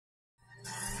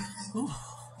Whew.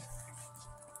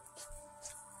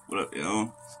 What up,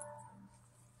 yo?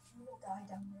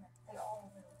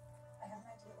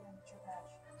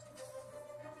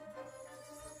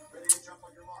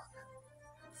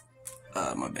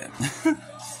 My bad.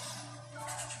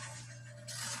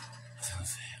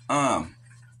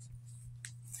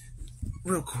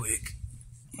 Real quick.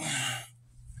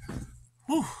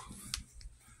 Whew.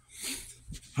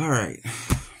 All right.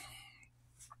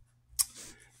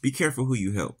 Be careful who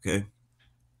you help, okay?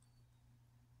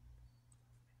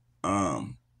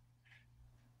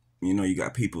 You know, you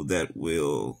got people that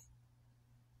will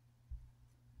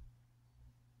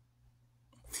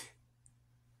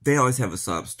they always have a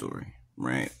sob story,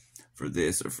 right? For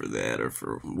this or for that or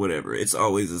for whatever. It's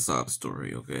always a sob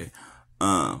story, okay?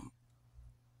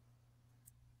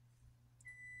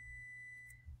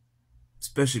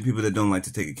 Especially people that don't like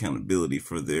to take accountability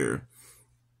for their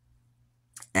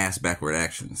ass backward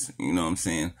actions, you know what I'm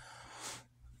saying?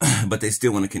 But they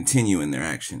still want to continue in their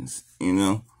actions, you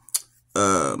know?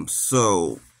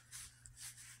 So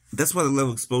that's why the level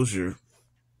of exposure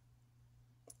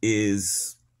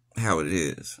is how it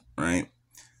is, right?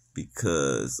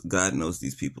 Because God knows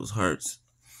these people's hearts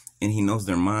and he knows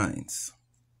their minds,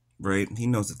 right? He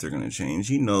knows if they're going to change.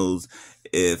 He knows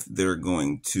if they're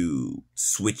going to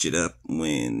switch it up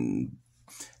when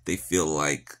they feel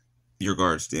like your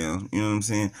guard's down. You know what I'm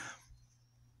saying?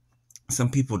 Some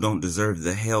people don't deserve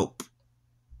the help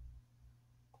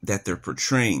that they're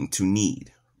portraying to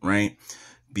need, right?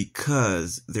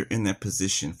 Because they're in that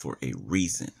position for a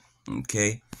reason,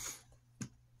 okay?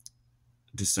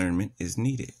 Discernment is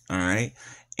needed, all right?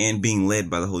 And being led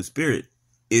by the Holy Spirit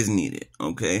is needed,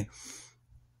 okay?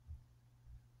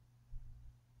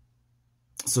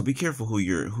 So be careful who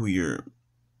you're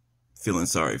feeling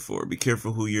sorry for. Be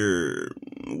careful who you're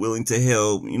willing to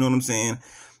help, you know what I'm saying?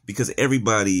 Because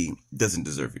everybody doesn't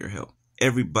deserve your help.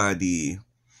 Everybody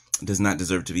does not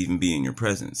deserve to even be in your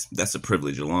presence. That's a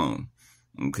privilege alone,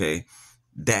 okay?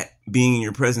 That being in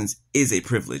your presence is a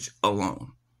privilege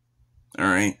alone, all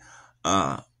right?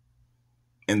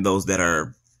 And those that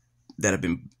have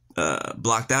been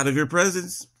blocked out of your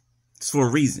presence, it's for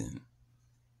a reason,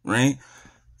 right?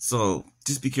 So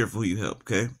just be careful who you help,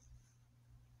 okay?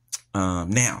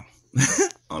 Now,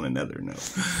 on another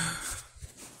note,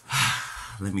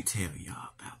 let me tell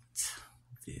y'all about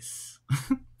this.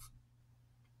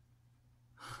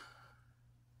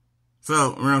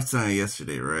 So, when I was telling you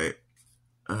yesterday, right?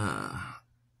 About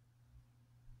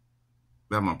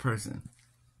my person.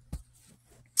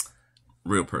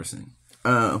 Real person.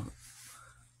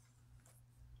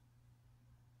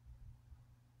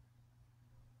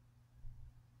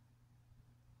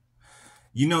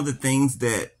 You know the things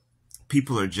that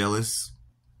people are jealous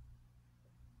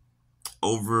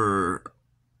over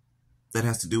that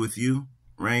has to do with you,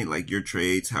 right? Like your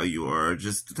traits, how you are,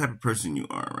 just the type of person you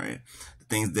are, right? The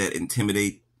things that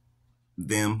intimidate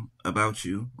them about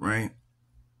you, right?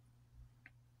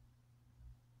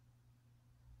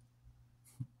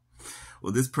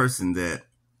 Well, this person that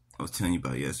I was telling you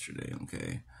about yesterday,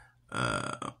 okay,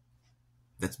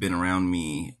 that's been around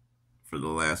me for the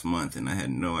last month and I had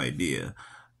no idea.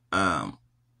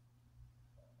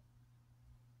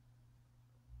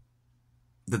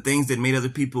 The things that made other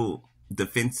people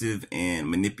defensive and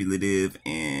manipulative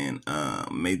and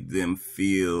made them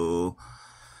feel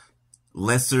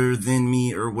lesser than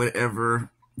me or whatever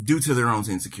due to their own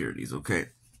insecurities, okay?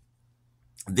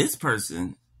 This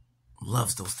person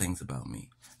loves those things about me.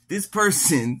 This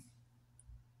person,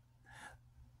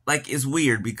 like, it's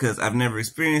weird because I've never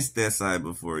experienced that side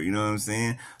before, you know what I'm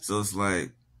saying? So it's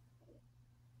like,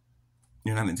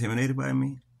 you're not intimidated by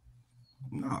me?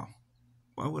 No.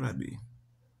 Why would I be?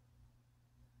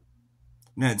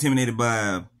 You're not intimidated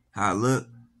by how I look?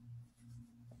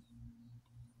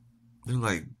 They're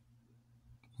like,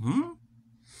 I'm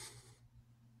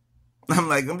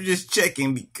like, I'm just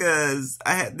checking because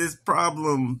I had this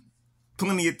problem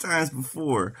plenty of times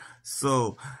before.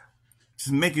 So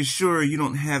just making sure you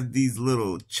don't have these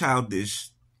little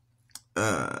childish,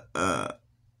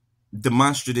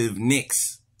 demonstrative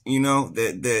nicks, you know,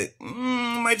 that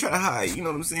might try to hide, you know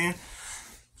what I'm saying?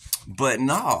 But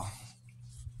no,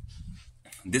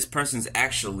 this person's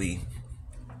actually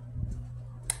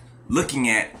looking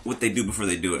at what they do before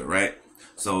they do it, right?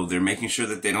 So they're making sure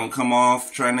that they don't come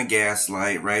off trying to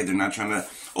gaslight, right? They're not trying to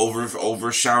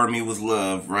over shower me with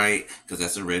love, right? Because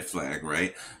that's a red flag,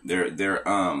 right? They're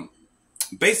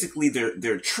basically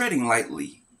they're treading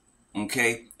lightly,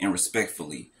 okay, and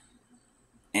respectfully,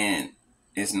 and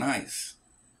it's nice.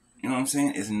 You know what I'm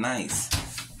saying? It's nice.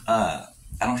 I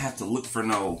don't have to look for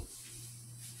no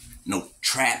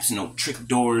traps, no trick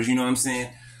doors. You know what I'm saying?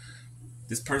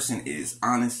 This person is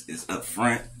honest, is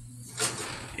upfront,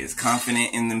 is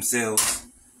confident in themselves,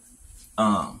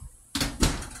 well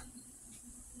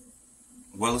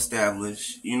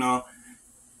established. You know,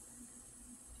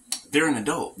 they're an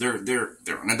adult. They're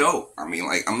an adult. I mean,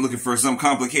 like, I'm looking for some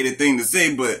complicated thing to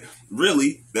say, but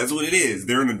really, that's what it is.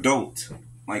 They're an adult.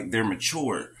 Like, they're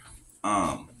mature.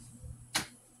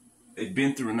 They've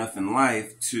been through enough in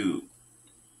life to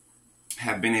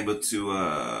have been able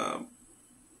to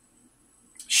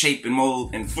shape and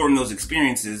mold and form those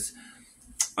experiences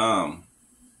to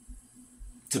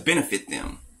benefit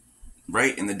them,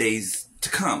 right, in the days to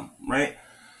come, right?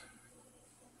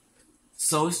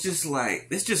 So it's just like,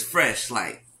 it's just fresh,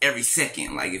 like, every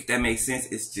second. Like, if that makes sense,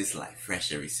 it's just like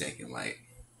fresh every second. Like,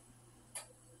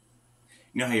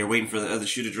 you know how you're waiting for the other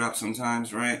shoe to drop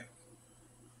sometimes, right?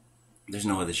 There's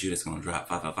no other shoe that's going to drop.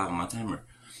 555 on my timer.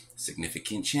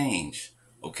 Significant change.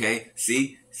 Okay?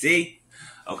 See?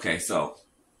 Okay, so.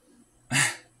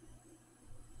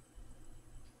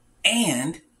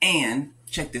 And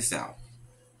check this out.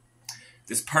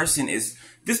 This person is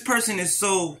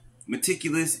so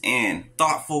meticulous and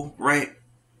thoughtful, right?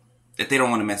 That they don't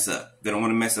want to mess up. They don't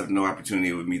want to mess up no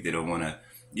opportunity with me. They don't want to,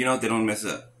 they don't mess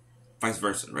up. Vice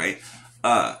versa, right?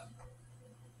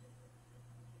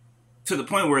 To the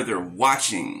point where they're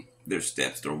watching their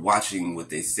steps. They're watching what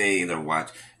they say. They're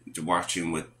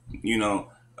watching what,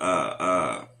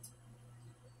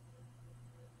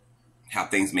 how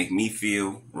things make me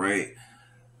feel, right?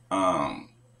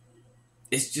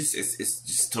 It's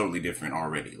just totally different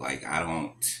already. Like, I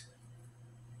don't,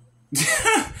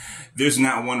 there's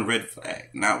not one red flag,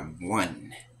 not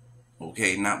one.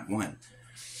 Okay, not one.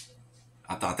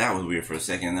 I thought that was weird for a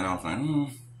second, and then I was like,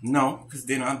 no, because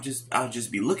then I'll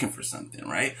just be looking for something,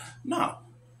 right? No,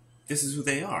 this is who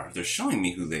they are. They're showing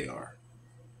me who they are,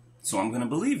 so I'm gonna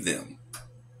believe them,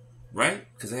 right?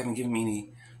 Because they haven't given me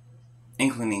any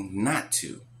inclining not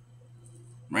to,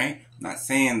 right? Not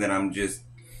saying that I'm just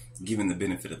giving the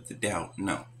benefit of the doubt.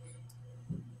 No,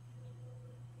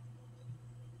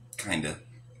 kinda,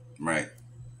 right?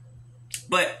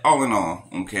 But all in all,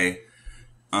 okay,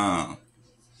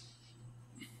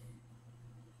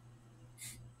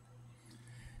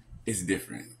 it's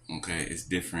different, okay? It's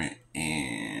different,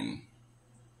 and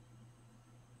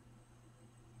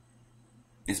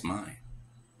it's mine.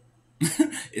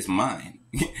 It's mine.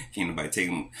 Can't nobody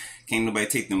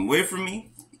take them away from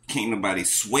me. Can't nobody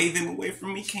sway them away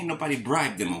from me. Can't nobody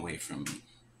bribe them away from me.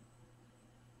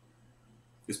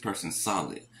 This person's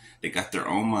solid. They got their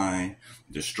own mind.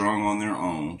 They're strong on their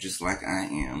own, just like I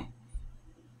am.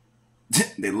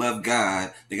 They love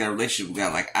God. They got a relationship with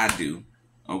God like I do,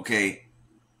 okay?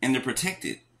 And they're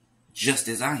protected, just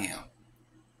as I am.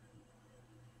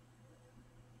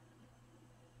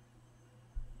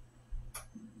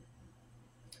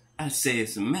 I say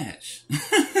it's a match.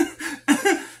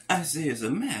 I say it's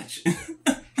a match.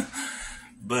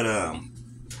 But,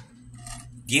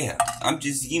 yeah, I'm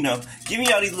just, giving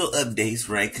y'all these little updates,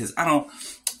 right? Because I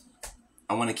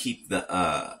want to keep the,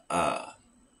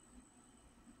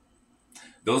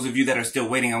 those of you that are still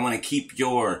waiting, I want to keep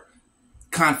your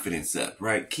confidence up,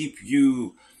 right? Keep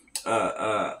you,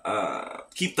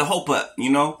 keep the hope up,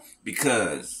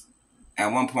 because at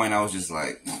one point I was just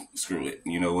like, screw it.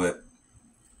 You know what?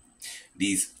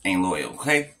 These ain't loyal,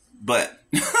 okay? But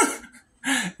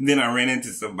then I ran into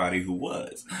somebody who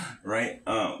was, right?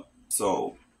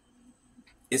 So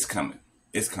it's coming.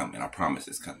 It's coming. I promise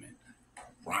it's coming.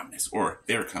 Promise. Or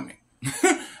they're coming.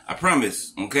 I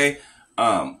promise, okay?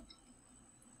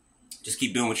 Just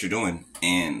keep doing what you're doing,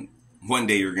 and one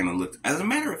day you're going to look. As a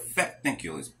matter of fact, thank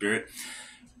you, Holy Spirit.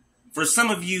 For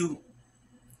some of you,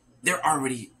 they're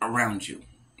already around you,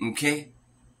 okay?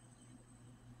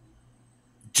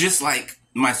 Just like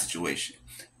my situation.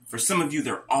 For some of you,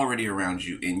 they're already around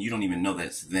you, and you don't even know that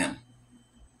it's them.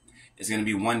 It's going to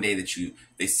be one day that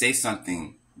they say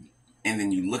something, and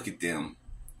then you look at them,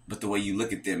 but the way you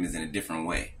look at them is in a different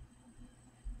way.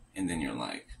 And then you're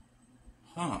like,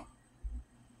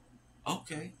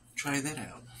 okay, try that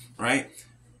out, right?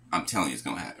 I'm telling you it's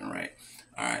going to happen, right?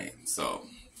 All right, so,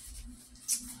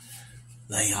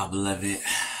 love y'all, beloved.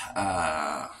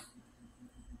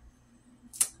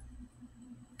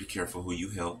 Be careful who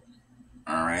you help,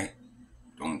 all right?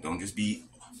 Don't just be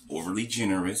overly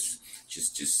generous,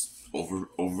 just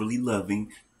overly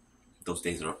loving. Those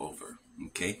days are over,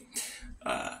 okay?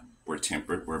 We're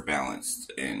tempered, we're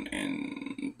balanced, and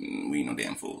we ain't no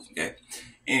damn fools, okay?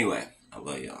 Anyway, I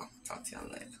love y'all. Talk to y'all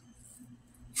later.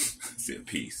 Say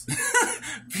peace.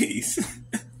 Peace.